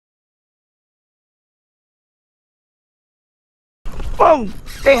Oh,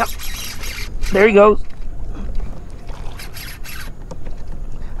 damn. There he goes.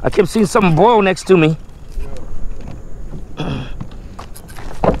 I kept seeing something boil next to me.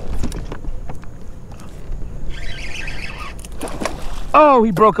 Oh,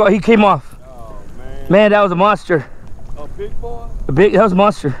 he broke off. He came off. Oh, man. Man, that was a monster. A big boy? That was a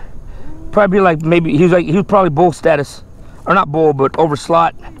monster. Probably like, maybe, he was probably bull status. Or not bull, but over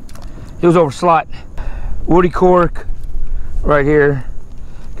slot. He was over slot. Woody Cork, right here.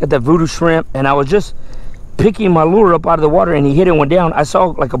 Got that Vudu shrimp, and I was just picking my lure up out of the water, and he hit it and went down. I saw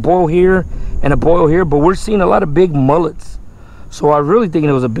like a boil here and a boil here, but we're seeing a lot of big mullets. So I was really thinking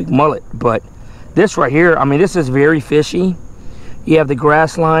it was a big mullet, but this right here, I mean, this is very fishy. You have the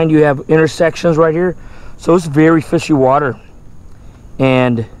grass line, you have intersections right here. So it's very fishy water.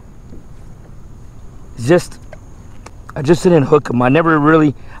 And I just didn't hook them.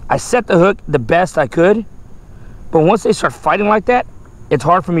 I set the hook the best I could, but once they start fighting like that, it's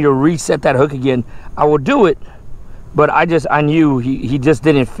hard for me to reset that hook again. I will do it, but I knew he just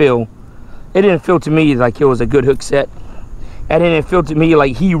didn't feel. It didn't feel to me like it was a good hook set. And it didn't feel to me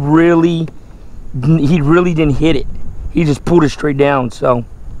like he really didn't hit it. He just pulled it straight down. So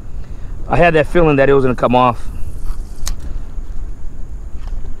I had that feeling that it was gonna come off.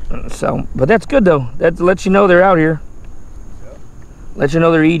 So, but that's good though. That lets you know they're out here. Yep. Lets you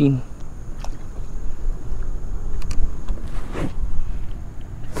know they're eating.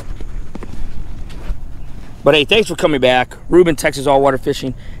 But hey, thanks for coming back. Ruben,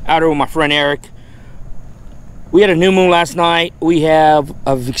 TexasAllWaterFishing, out here with my friend Eric. We had a new moon last night. We have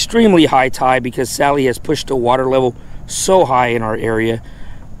an extremely high tide because Sally has pushed the water level so high in our area.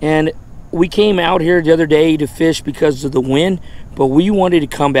 And we came out here the other day to fish because of the wind, but we wanted to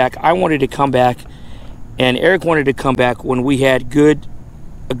come back. I wanted to come back, and Eric wanted to come back when we had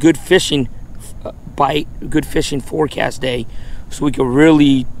a good fishing bite, good fishing forecast day, so we could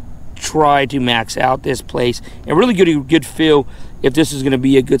really try to max out this place and really get a good feel if this is going to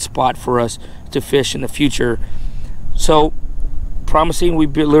be a good spot for us to fish in the future. So promising,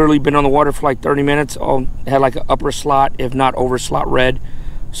 we've literally been on the water for like 30 minutes. Had like an upper slot, if not over slot red.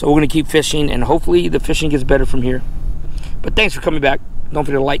 So we're going to keep fishing, and hopefully the fishing gets better from here. But thanks for coming back. Don't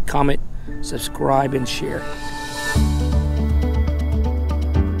forget to like, comment, subscribe, and share.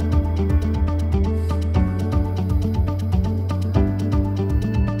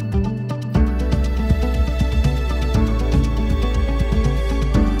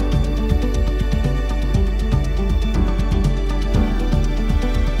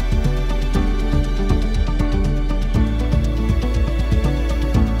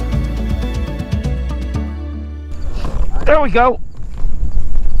 There we go.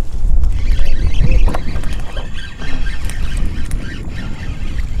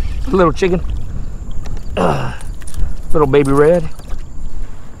 Little chicken. Little baby red.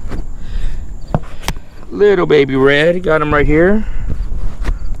 Little baby red. Got him right here.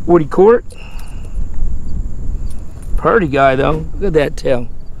 Woody Cork. Pretty guy though. Look at that tail.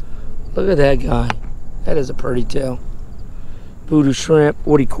 Look at that guy. That is a pretty tail. Vudu shrimp.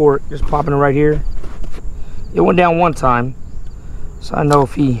 Woody Cork. Just popping it right here. It went down one time, so I know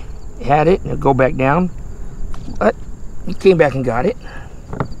if he had it, it'll go back down. But he came back and got it.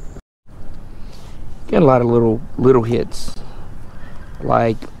 Getting a lot of little hits,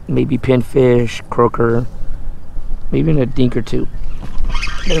 like maybe pinfish, croaker, maybe even a dink or two.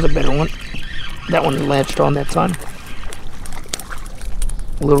 There's a better one. That one latched on that time.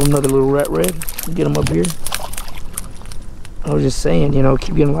 Another little rat red. Get him up here. I was just saying, you know,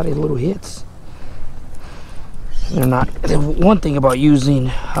 keep getting a lot of little hits. They're not. One thing about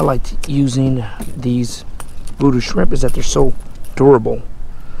I like using these Vudu shrimp is that they're so durable.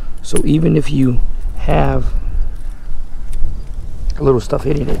 So even if you have a little stuff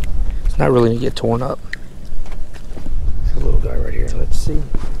hitting it, it's not really gonna get torn up. There's a little guy right here. Let's see.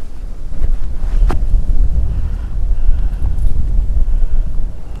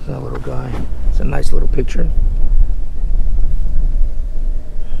 That little guy. It's a nice little picture.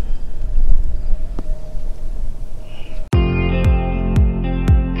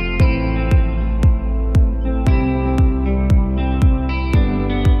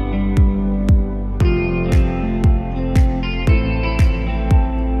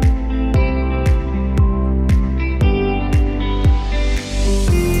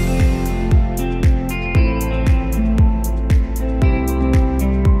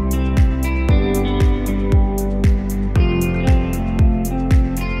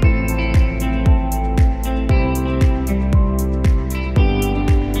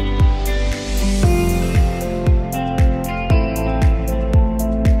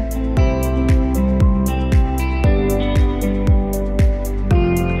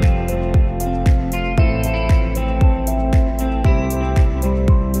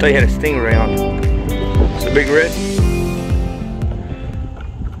 thought you had a stingray on. It's a big red.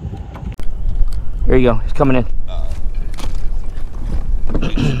 Here you go. He's coming in.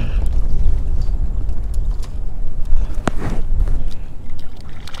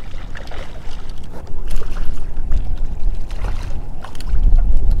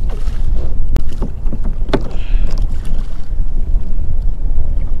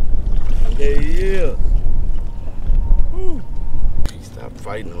 There he is. Woo. Stop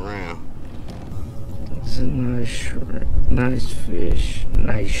fighting around. It's a nice shrimp. Nice fish.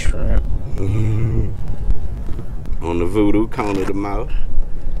 Nice shrimp. On the Vudu, corner of the mouth.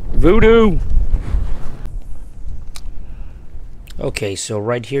 Vudu! Okay, so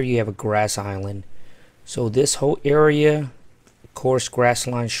right here you have a grass island. So this whole area, of course,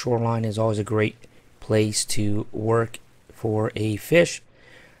 grassline, shoreline is always a great place to work for a fish.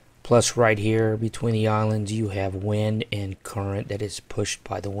 Plus right here between the islands you have wind and current that is pushed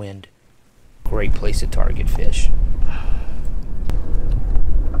by the wind. Great place to target fish.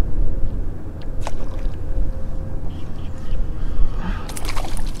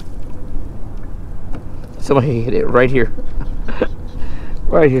 Somebody hit it right here.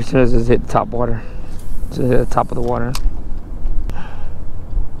 Right here as soon as it hit the top water. As soon as it hit the top of the water.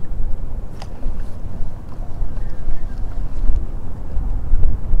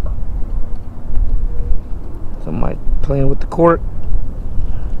 Somebody playing with the cork.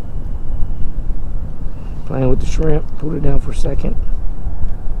 Playing with the shrimp. Put it down for a second.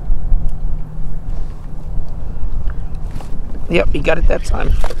 Yep, he got it that time.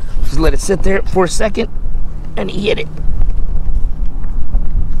 Just let it sit there for a second. And he hit it.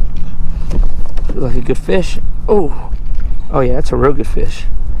 Looks like a good fish. Oh, oh yeah, that's a real good fish.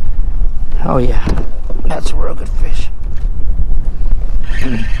 Oh yeah, that's a real good fish.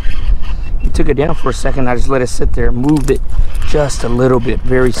 He took it down for a second. I just let it sit there, moved it just a little bit,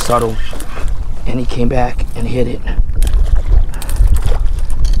 very subtle, and he came back and hit it.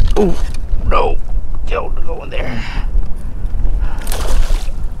 Oh no, don't go in there.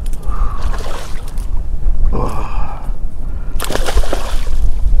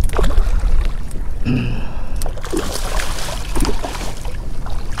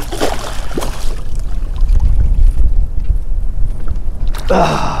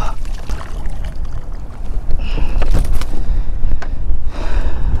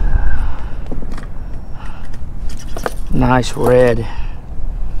 Nice red.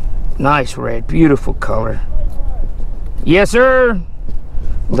 Nice red. Beautiful color. Yes, sir.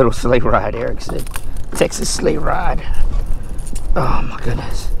 Little sleigh ride, Eric said. Texas sleigh ride. Oh, my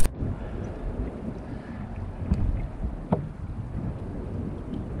goodness.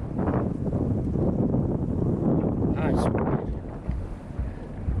 Nice red.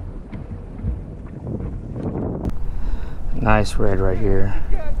 Nice red right here.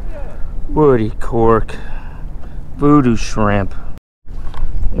 Woodie, Cork, Vudu shrimp.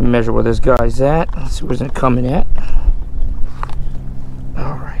 Let me measure where this guy's at. Let's see where's it coming at.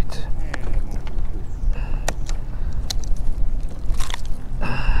 All right.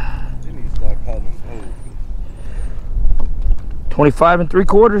 25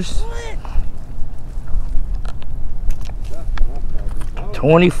 3/4.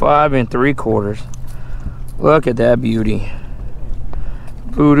 25 3/4. Look at that beauty.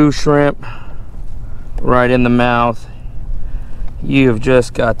 Vudu shrimp right in the mouth. You've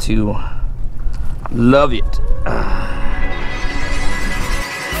just got to love it.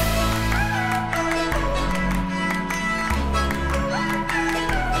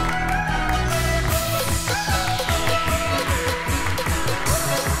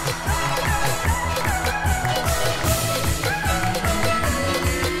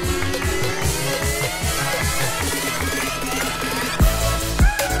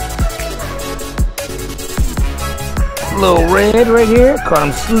 Little red right here, caught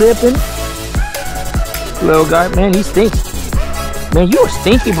him slipping. Little guy, man, he stinks. Man, you are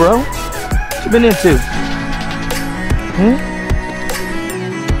stinky, bro. What you been into?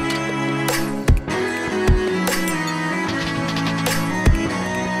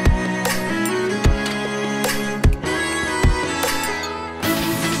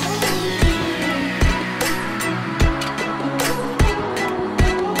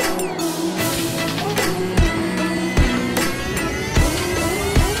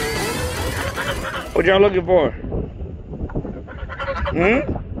 What y'all looking for?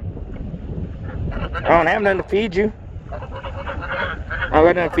 I don't have nothing to feed you. I don't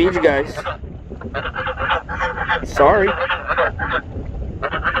got nothing to feed you guys. Sorry. I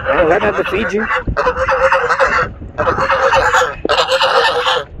don't got nothing to feed you. I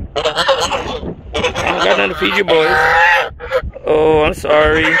don't got nothing to feed you boys. Oh, I'm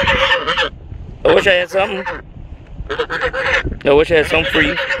sorry. I wish I had something. I wish I had something for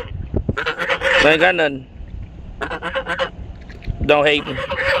you. I ain't got nothing. Don't hate me.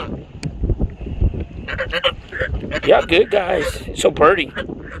 Y'all good guys. So pretty.